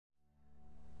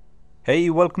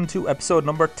Hey, welcome to episode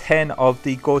number 10 of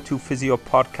the Go-To Physio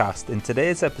podcast. In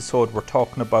today's episode, we're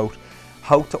talking about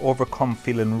how to overcome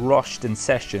feeling rushed in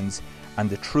sessions and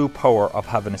the true power of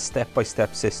having a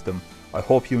step-by-step system. I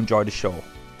hope you enjoy the show.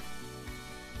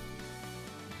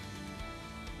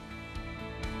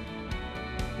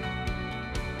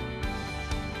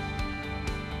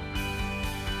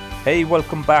 Hey,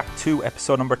 welcome back to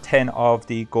episode number 10 of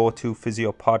the Go-To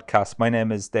Physio podcast. My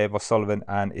name is Dave O'Sullivan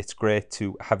and it's great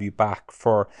to have you back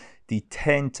for the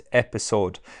 10th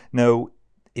episode. Now,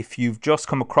 if you've just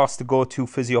come across the Go-To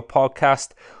Physio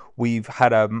podcast, we've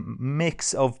had a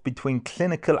mix of between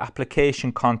clinical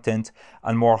application content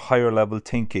and more higher level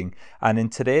thinking. And in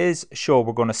today's show,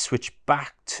 we're going to switch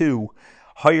back to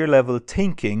higher level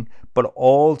thinking, but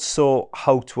also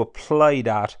how to apply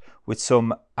that with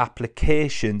some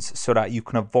applications so that you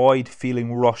can avoid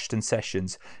feeling rushed in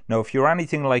sessions. Now, if you're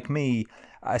anything like me,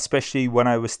 especially when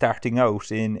I was starting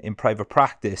out in private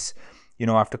practice,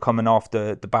 after coming off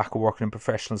the back of working in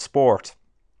professional sport,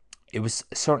 it was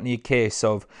certainly a case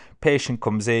of patient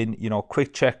comes in,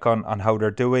 quick check on how they're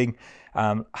doing,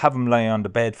 have them lie on the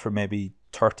bed for maybe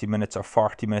 30 minutes or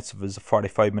 40 minutes if it was a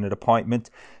 45-minute appointment,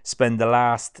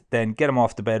 then get them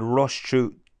off the bed, rush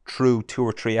through 2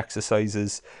 or 3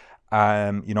 exercises,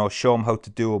 show them how to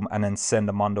do them and then send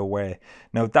them on their way.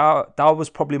 Now that was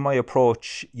probably my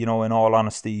approach, in all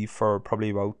honesty, for probably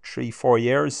about 3-4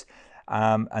 years.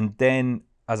 And then,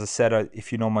 as I said,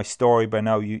 if you know my story by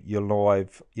now, you'll know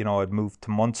I'd moved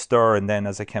to Munster, and then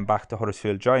as I came back to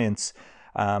Huddersfield Giants,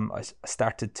 I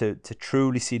started to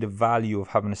truly see the value of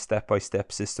having a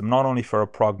step-by-step system, not only for a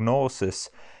prognosis,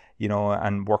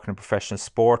 and working in professional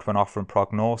sport when offering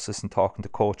prognosis and talking to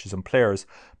coaches and players,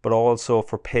 but also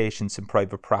for patients in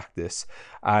private practice.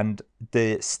 And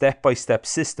the step-by-step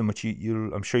system, which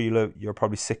I'm sure you're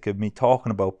probably sick of me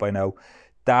talking about by now,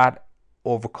 that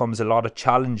overcomes a lot of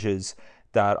challenges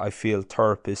that I feel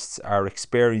therapists are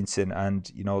experiencing.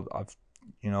 And I've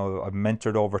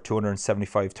mentored over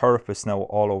 275 therapists now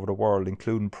all over the world,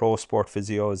 including pro sport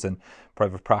physios and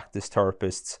private practice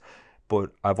therapists.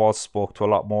 But I've also spoke to a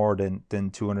lot more than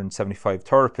 275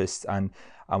 therapists, and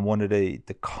one of the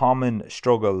common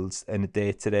struggles in the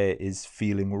day-to-day is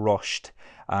feeling rushed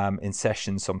in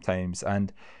sessions sometimes.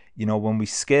 And when we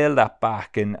scale that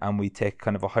back and we take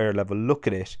kind of a higher level look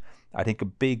at it, I think a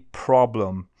big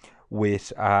problem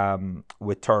with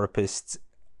therapists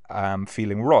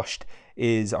feeling rushed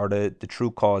or the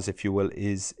true cause, if you will,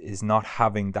 is not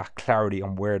having that clarity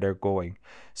on where they're going.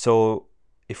 So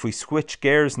if we switch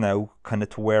gears now kind of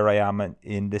to where I am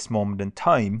in this moment in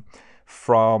time,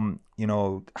 from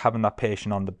having that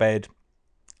patient on the bed,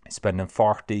 spending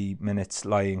 40 minutes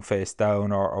lying face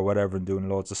down or whatever and doing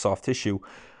loads of soft tissue,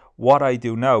 what I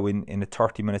do now in a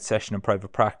 30-minute session in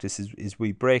private practice is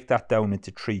we break that down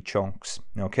into 3 chunks.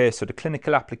 Okay, so the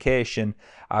clinical application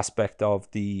aspect of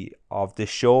this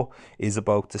show is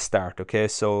about to start. Okay,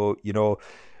 so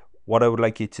what I would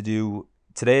like you to do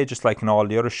today, just like in all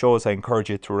the other shows, I encourage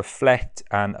you to reflect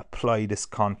and apply this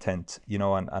content,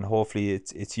 and hopefully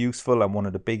it's useful. And one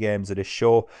of the big aims of this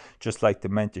show, just like the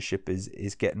mentorship,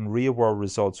 is getting real world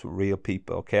results with real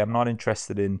people. Okay, I'm not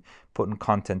interested in putting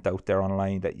content out there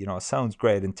online that sounds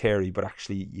great in theory, but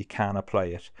actually you can apply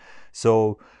it.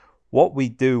 So what we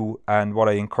do, and what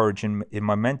I encourage in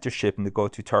my mentorship, in the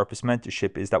Go-To Therapist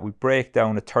mentorship, is that we break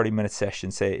down a 30-minute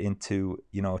session, say, into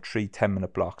 3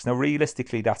 10-minute blocks. Now,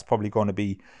 realistically, that's probably going to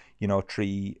be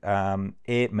 3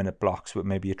 8-minute blocks with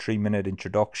maybe a 3-minute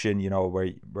introduction,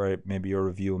 where maybe you're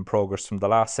reviewing progress from the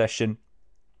last session,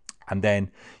 and then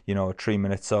 3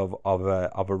 minutes of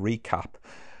a recap.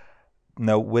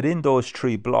 Now, within those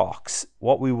 3 blocks,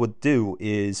 what we would do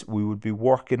is we would be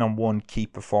working on one key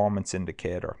performance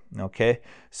indicator. Okay,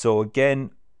 so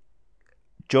again,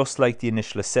 just like the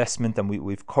initial assessment, and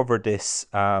we've covered this,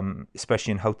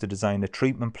 especially in how to design a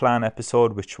treatment plan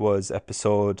episode, which was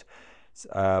episode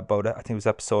I think it was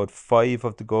episode 5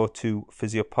 of the Go-To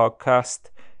Physio podcast.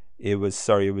 It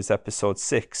was episode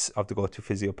 6 of the Go-To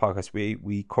Physio podcast.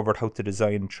 We covered how to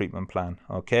design a treatment plan.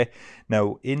 Okay.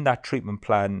 Now, in that treatment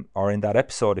plan, or in that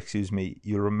episode,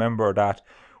 you'll remember that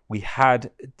we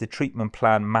had the treatment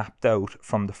plan mapped out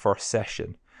from the first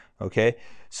session. Okay.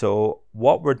 So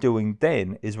what we're doing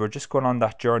then is we're just going on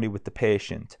that journey with the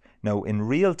patient. Now, in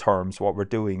real terms, what we're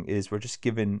doing is we're just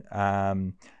giving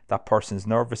that person's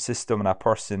nervous system and that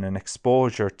person an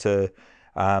exposure to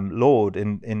load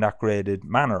in that graded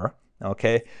manner.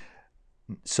 Okay,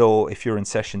 so if you're in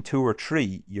session 2 or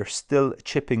 3, you're still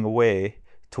chipping away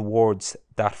towards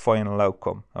that final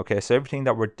outcome. Okay, so everything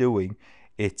that we're doing,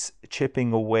 it's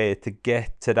chipping away to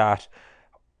get to that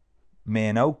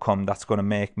main outcome that's going to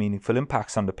make meaningful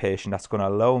impacts on the patient, that's going to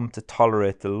allow them to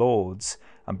tolerate the loads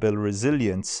and build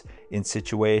resilience in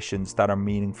situations that are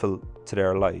meaningful to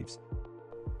their lives.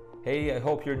 Hey, I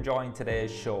hope you're enjoying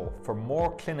today's show. For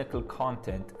more clinical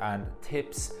content and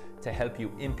tips to help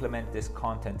you implement this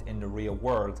content in the real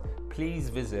world, please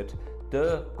visit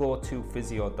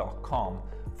thegotophysio.com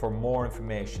for more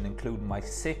information, including my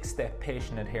 6-step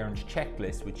patient adherence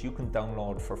checklist, which you can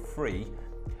download for free.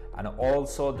 And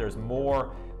also there's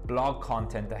more blog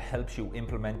content that helps you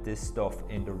implement this stuff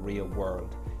in the real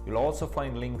world. You'll also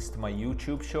find links to my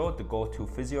YouTube show, the Go-To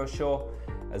Physio Show,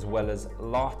 as well as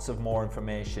lots of more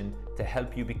information to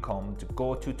help you become the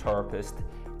go-to therapist,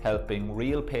 helping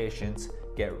real patients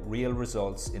get real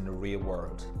results in the real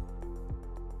world.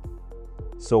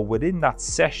 So within that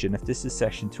session, if this is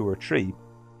session 2 or 3,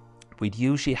 we'd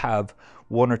usually have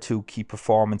 1 or 2 key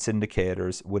performance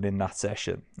indicators within that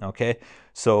session. Okay,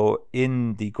 so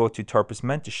in the Go-To Therapist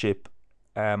mentorship,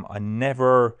 I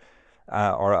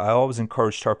always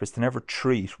encourage therapists to never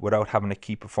treat without having a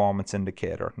key performance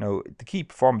indicator. Now, the key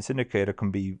performance indicator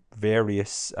can be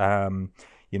various,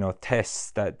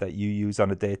 tests that you use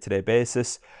on a day-to-day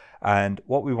basis. And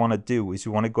what we want to do is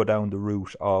we want to go down the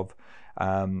route of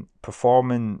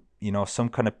performing, some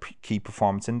kind of key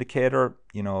performance indicator,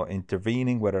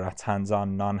 intervening, whether that's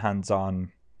hands-on,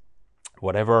 non-hands-on,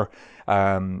 whatever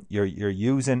you're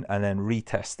using, and then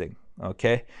retesting.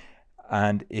 Okay.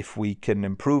 And if we can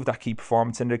improve that key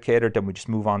performance indicator, then we just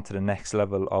move on to the next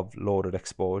level of loaded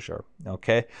exposure.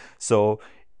 Okay. So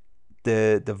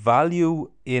the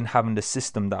value in having the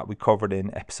system that we covered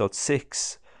in episode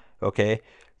 6, okay,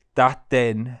 that's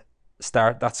kind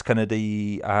of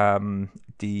the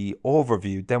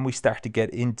overview. Then we start to get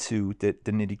into the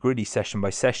nitty-gritty session by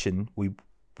session. We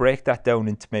break that down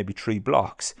into maybe 3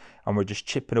 blocks, and we're just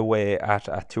chipping away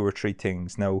at 2 or 3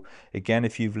 things. Now, again,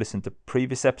 if you've listened to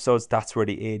previous episodes, that's where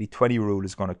the 80-20 rule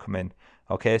is going to come in.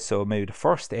 Okay, so maybe the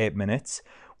first 8 minutes,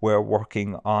 we're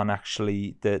working on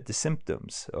actually the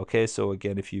symptoms. Okay, so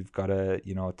again, if you've got a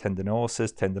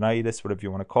tendinosis, tendinitis, whatever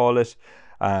you want to call it,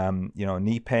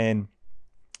 knee pain,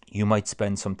 you might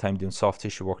spend some time doing soft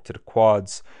tissue work to the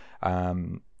quads,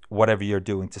 whatever you're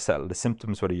doing to settle the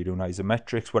symptoms, whether you're doing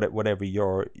isometrics, whatever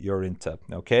you're into.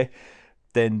 Okay,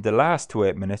 then the last 2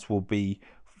 8 minutes will be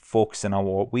focusing on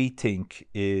what we think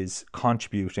is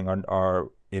contributing,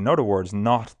 or in other words,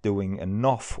 not doing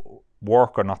enough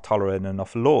work or not tolerating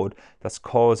enough load that's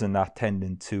causing that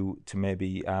tendon to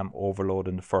maybe overload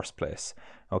in the first place.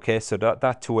 Okay, so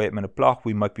that 2 8 minute block,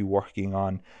 we might be working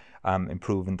on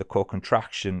improving the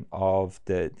co-contraction of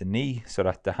the knee, so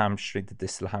that the hamstring, the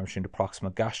distal hamstring, the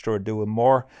proximal gastro are doing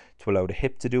more to allow the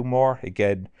hip to do more.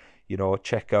 Again,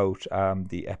 check out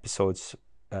the episodes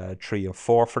 3 and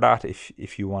 4 for that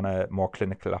if you want more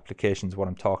clinical applications, what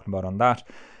I'm talking about on that.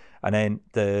 And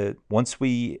then once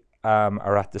we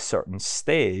are at the certain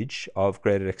stage of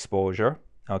graded exposure,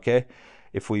 okay,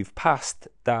 if we've passed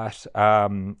that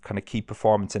kind of key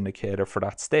performance indicator for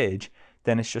that stage,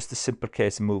 then it's just a simple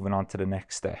case of moving on to the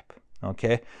next step.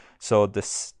 Okay, so the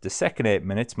second 8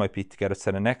 minutes might be to get us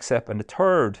to the next step, and the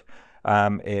third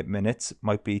 8 minutes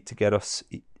might be to get us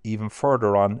even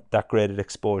further on that graded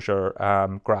exposure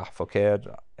graph. Okay,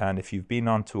 and if you've been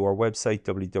onto our website,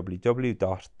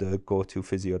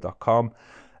 www.thegotophysio.com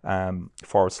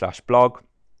 /blog,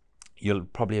 you'll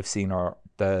probably have seen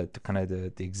the kind of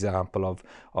the example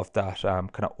of that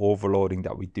kind of overloading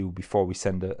that we do before we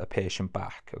send a patient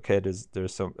back. Okay,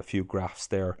 there's a few graphs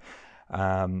there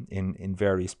in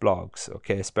various blogs.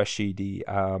 Okay, especially the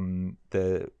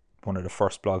one of the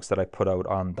first blogs that I put out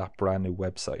on that brand new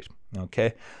website.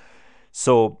 Okay,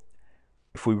 so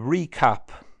if we recap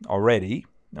already,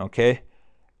 okay,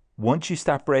 once you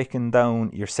start breaking down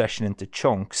your session into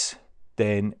chunks,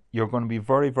 then you're going to be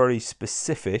very, very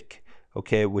specific,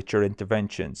 okay, with your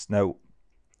interventions. Now,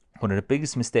 one of the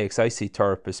biggest mistakes I see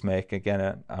therapists make,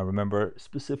 again, I remember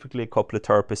specifically a couple of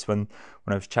therapists when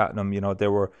I was chatting them, they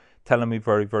were telling me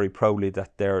very, very proudly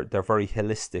that they're very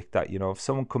holistic, that, if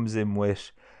someone comes in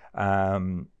with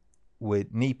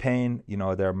knee pain,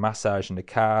 they're massaging the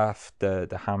calf,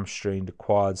 the hamstring, the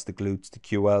quads, the glutes, the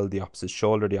QL, the opposite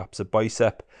shoulder, the opposite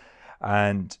bicep.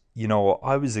 And,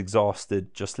 I was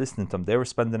exhausted just listening to them. They were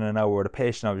spending an hour with a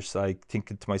patient. I was just like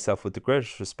thinking to myself, with the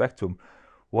greatest respect to them,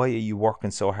 why are you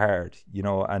working so hard?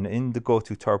 And in the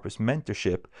Go-To Therapist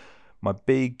mentorship, my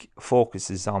big focus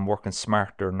is on working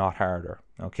smarter, not harder.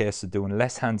 Okay, so doing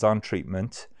less hands-on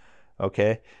treatment,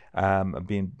 okay, and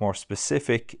being more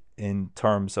specific in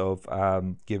terms of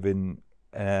giving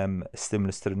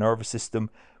stimulus to the nervous system,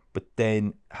 but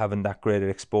then having that graded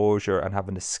exposure and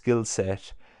having the skill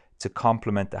set to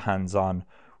complement the hands-on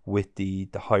with the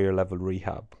higher level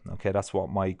rehab. Okay, that's what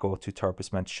my go-to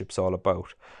therapist mentorship's all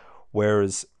about.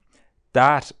 Whereas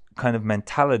that kind of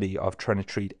mentality of trying to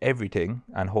treat everything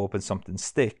and hoping something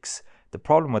sticks, the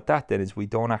problem with that then is we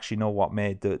don't actually know what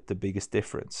made the biggest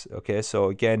difference. Okay, so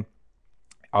again,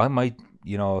 I might,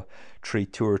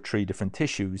 treat 2 or 3 different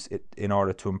tissues in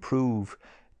order to improve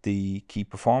the key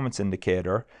performance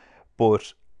indicator.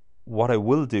 But what I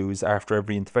will do is after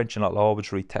every intervention, I'll always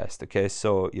retest. Okay,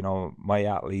 so my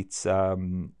athletes,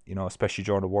 especially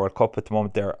during the World Cup at the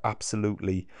moment, they're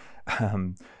absolutely,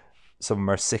 some of them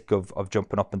are sick of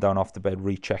jumping up and down off the bed,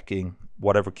 rechecking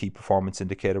whatever key performance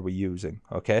indicator we're using.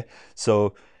 Okay,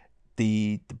 so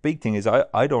the big thing is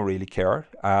I don't really care,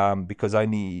 because I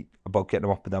need about getting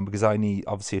them up and down, because I need,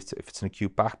 obviously if it's an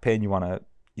acute back pain, you want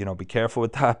to be careful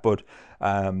with that, but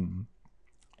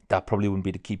that probably wouldn't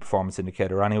be the key performance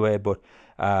indicator anyway. But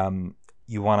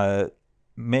you want to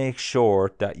make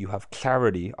sure that you have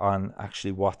clarity on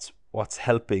actually what's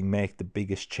helping make the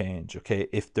biggest change. Okay,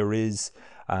 if there is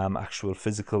actual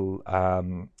physical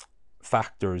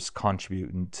factors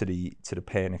contributing to the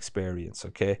pain experience.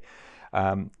 Okay,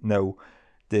 now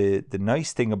the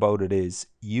nice thing about it is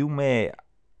you may,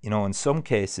 in some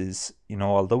cases,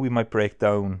 although we might break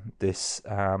down this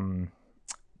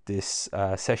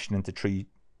session into 3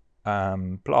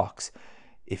 blocks,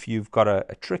 if you've got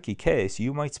a tricky case,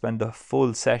 you might spend a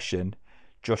full session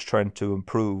just trying to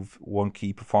improve one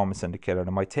key performance indicator, and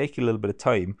it might take you a little bit of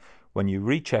time. When you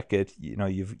recheck it,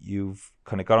 you've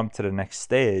kind of got them to the next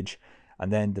stage,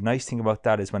 and then the nice thing about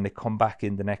that is when they come back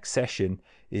in the next session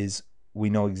is we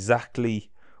know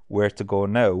exactly where to go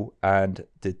now and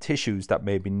the tissues that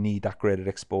maybe need that graded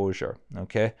exposure.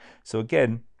 Okay, so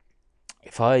again,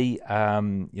 if I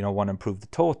want to improve the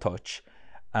toe touch,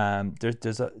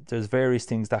 there's various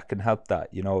things that can help that.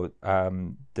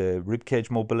 The rib cage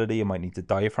mobility, I might need the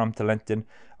diaphragm to lengthen.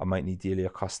 I might need the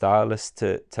iliocostalis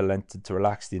to lengthen, to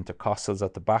relax, the intercostals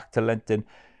at the back to lengthen.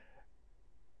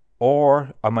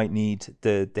 Or I might need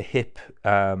the hip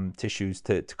tissues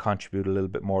to contribute a little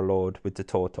bit more load with the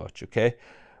toe touch. Okay,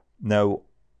 now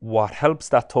what helps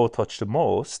that toe touch the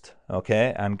most,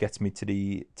 okay, and gets me to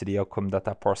the outcome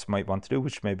that person might want to do,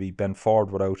 which may be bend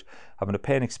forward without having a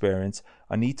pain experience,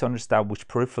 I need to understand which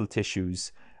peripheral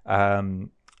tissues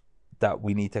that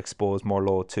we need to expose more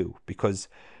load to, because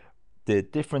the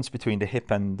difference between the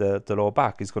hip and the lower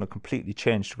back is going to completely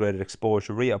change the graded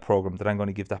exposure rehab program that I'm going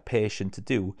to give that patient to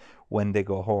do when they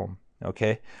go home.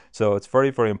 Okay, so it's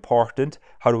very, very important.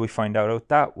 How do we find out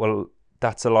that? Well,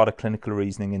 that's a lot of clinical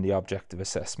reasoning in the objective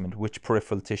assessment. Which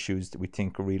peripheral tissues that we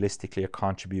think realistically are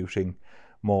contributing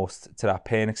most to that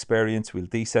pain experience, we'll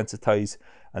desensitize,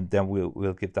 and then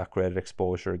we'll give that graded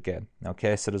exposure again.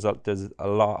 Okay, so there's a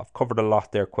lot. I've covered a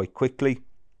lot there quite quickly,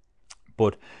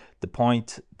 but the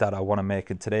point that I want to make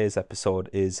in today's episode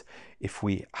is, if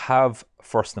we have,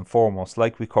 first and foremost,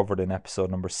 like we covered in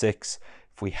episode number 6,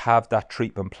 if we have that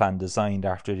treatment plan designed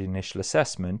after the initial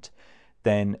assessment,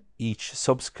 then each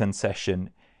subsequent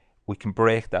session, we can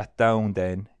break that down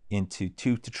then into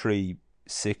 2 to 3,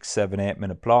 6, 7, 8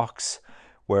 minute blocks,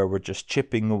 where we're just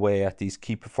chipping away at these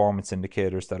key performance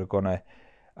indicators that are going to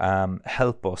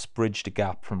help us bridge the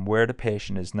gap from where the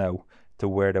patient is now to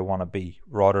where they want to be,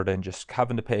 rather than just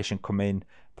having the patient come in,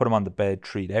 put them on the bed,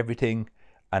 treat everything,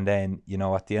 and then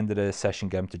at the end of the session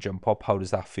get them to jump up. How does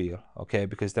that feel? Okay,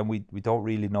 because then we don't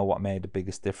really know what made the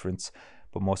biggest difference,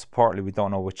 but most importantly, we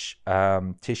don't know which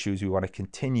tissues we want to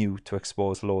continue to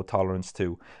expose low tolerance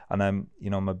to. And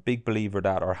I'm a big believer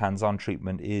that our hands-on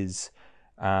treatment is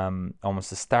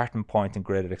almost a starting point in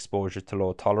graded exposure to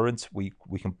low tolerance. We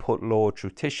can put load through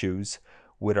tissues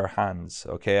with our hands.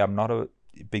 Okay, I'm not a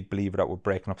big believer that we're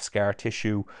breaking up scar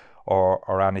tissue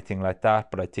or anything like that,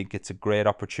 but I think it's a great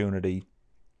opportunity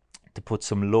to put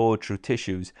some load through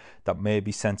tissues that may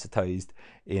be sensitized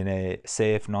in a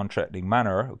safe, non-threatening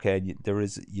manner. Okay,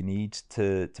 you need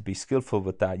to be skillful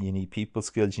with that. You need people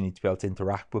skills. You need to be able to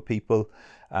interact with people.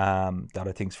 That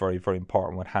I think is very, very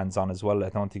important with hands-on as well. I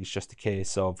don't think it's just a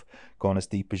case of going as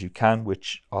deep as you can,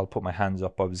 which I'll put my hands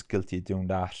up. I was guilty of doing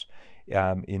that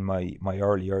in my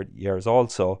earlier years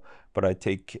also. But I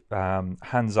think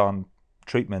hands-on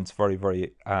treatment's very,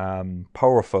 very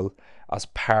powerful as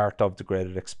part of the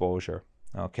graded exposure.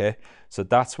 Okay, so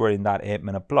that's where in that 8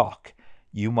 minute block,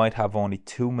 you might have only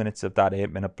 2 minutes of that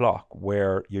 8 minute block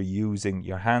where you're using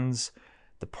your hands.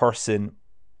 The person,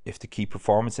 if the key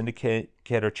performance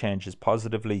indicator changes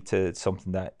positively to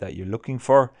something that you're looking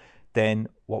for, then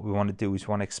what we want to do is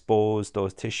we want to expose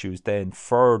those tissues then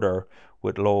further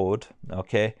with load.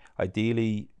 Okay,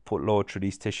 ideally put load through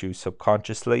these tissues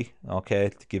subconsciously, okay,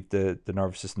 to give the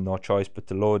nervous system no choice but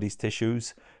to load these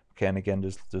tissues. Okay, and again,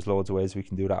 there's loads of ways we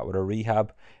can do that with our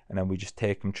rehab, and then we just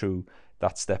take them through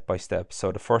that step by step.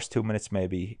 So the first 2 minutes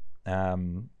maybe,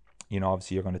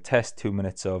 obviously you're going to test 2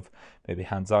 minutes of maybe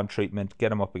hands-on treatment, get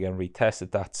them up again, retest. If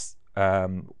that's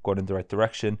going in the right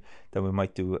direction, then we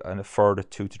might do a further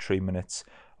 2 to 3 minutes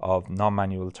of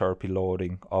non-manual therapy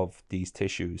loading of these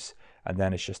tissues, and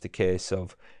then it's just a case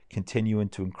of continuing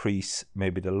to increase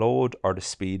maybe the load or the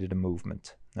speed of the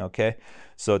movement. Okay,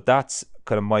 so that's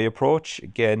kind of my approach.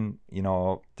 Again,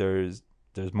 there's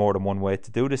more than one way to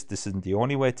do this. This isn't the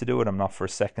only way to do it. I'm not for a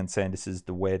second saying this is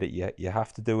the way that you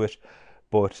have to do it,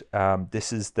 but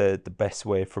this is the best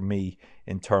way for me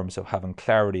in terms of having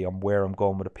clarity on where I'm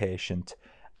going with a patient,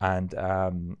 and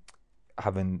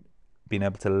having been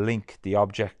able to link the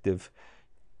objective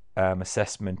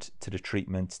assessment to the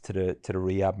treatment to the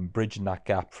rehab, and bridging that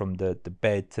gap from the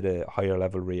bed to the higher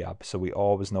level rehab, so we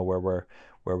always know where we're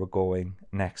going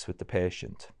next with the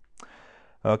patient.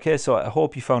 Okay, so I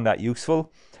hope you found that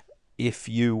useful. If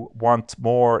you want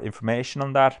more information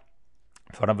on that,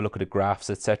 if you want to have a look at the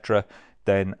graphs, etc.,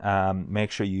 then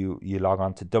make sure you log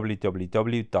on to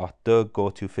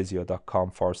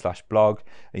www.thegotofysio.com/blog,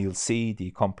 and you'll see the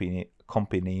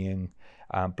accompanying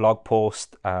blog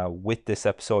post with this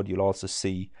episode. You'll also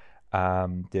see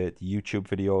the YouTube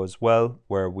video as well,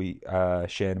 where we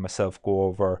Shane and myself go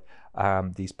over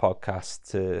these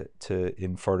podcasts to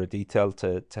in further detail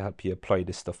to help you apply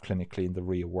this stuff clinically in the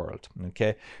real world.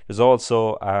 Okay, there's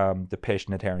also the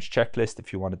patient adherence checklist.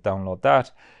 If you want to download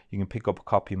that, you can pick up a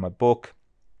copy of my book,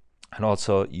 and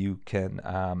also you can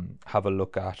have a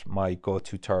look at my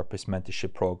Go-To Therapist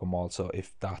mentorship program also,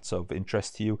 if that's of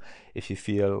interest to you. If you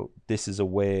feel this is a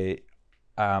way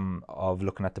of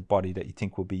looking at the body that you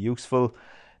think will be useful,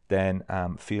 then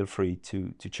feel free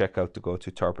to check out the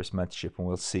Go-To Therapist mentorship, and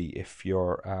we'll see if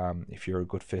you're a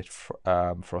good fit for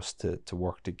us to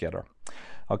work together.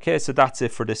 Okay, so that's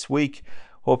it for this week.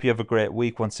 Hope you have a great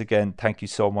week. Once again, thank you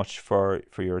so much for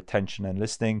your attention and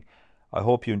listening. I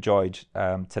hope you enjoyed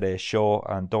today's show,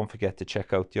 and don't forget to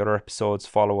check out the other episodes.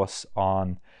 Follow us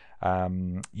on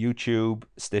YouTube,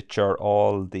 Stitcher,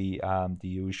 all the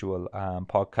usual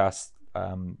podcasts.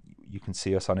 You can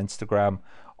see us on Instagram,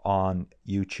 on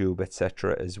YouTube,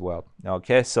 etc. as well.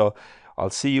 Okay, so I'll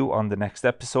see you on the next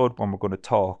episode, when we're going to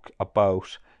talk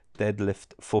about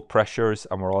deadlift foot pressures,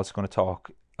 and we're also going to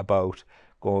talk about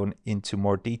going into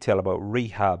more detail about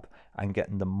rehab and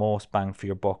getting the most bang for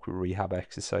your buck with rehab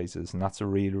exercises. And that's a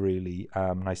really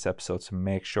nice episode, so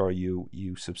make sure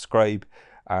you subscribe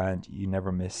and you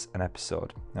never miss an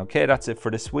episode. Okay, that's it for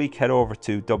this week. Head over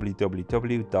to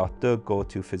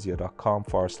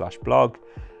www.thegotofysio.com/blog,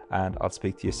 and I'll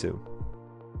speak to you soon.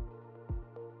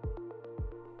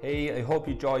 Hey, I hope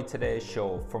you enjoyed today's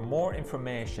show. For more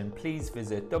information, please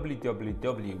visit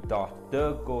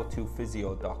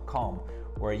www.thegotofysio.com,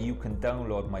 where you can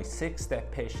download my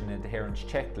 6-step patient adherence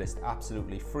checklist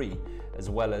absolutely free, as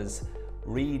well as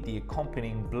read the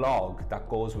accompanying blog that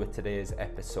goes with today's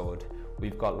episode.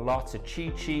 We've got lots of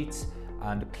cheat sheets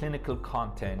and clinical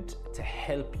content to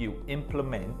help you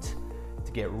implement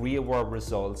to get real world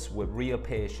results with real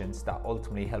patients, that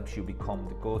ultimately helps you become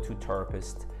the go-to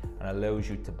therapist and allows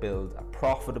you to build a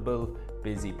profitable,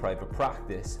 busy private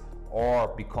practice, or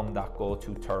become that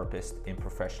go-to therapist in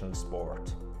professional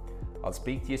sport. I'll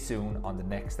speak to you soon on the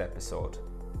next episode.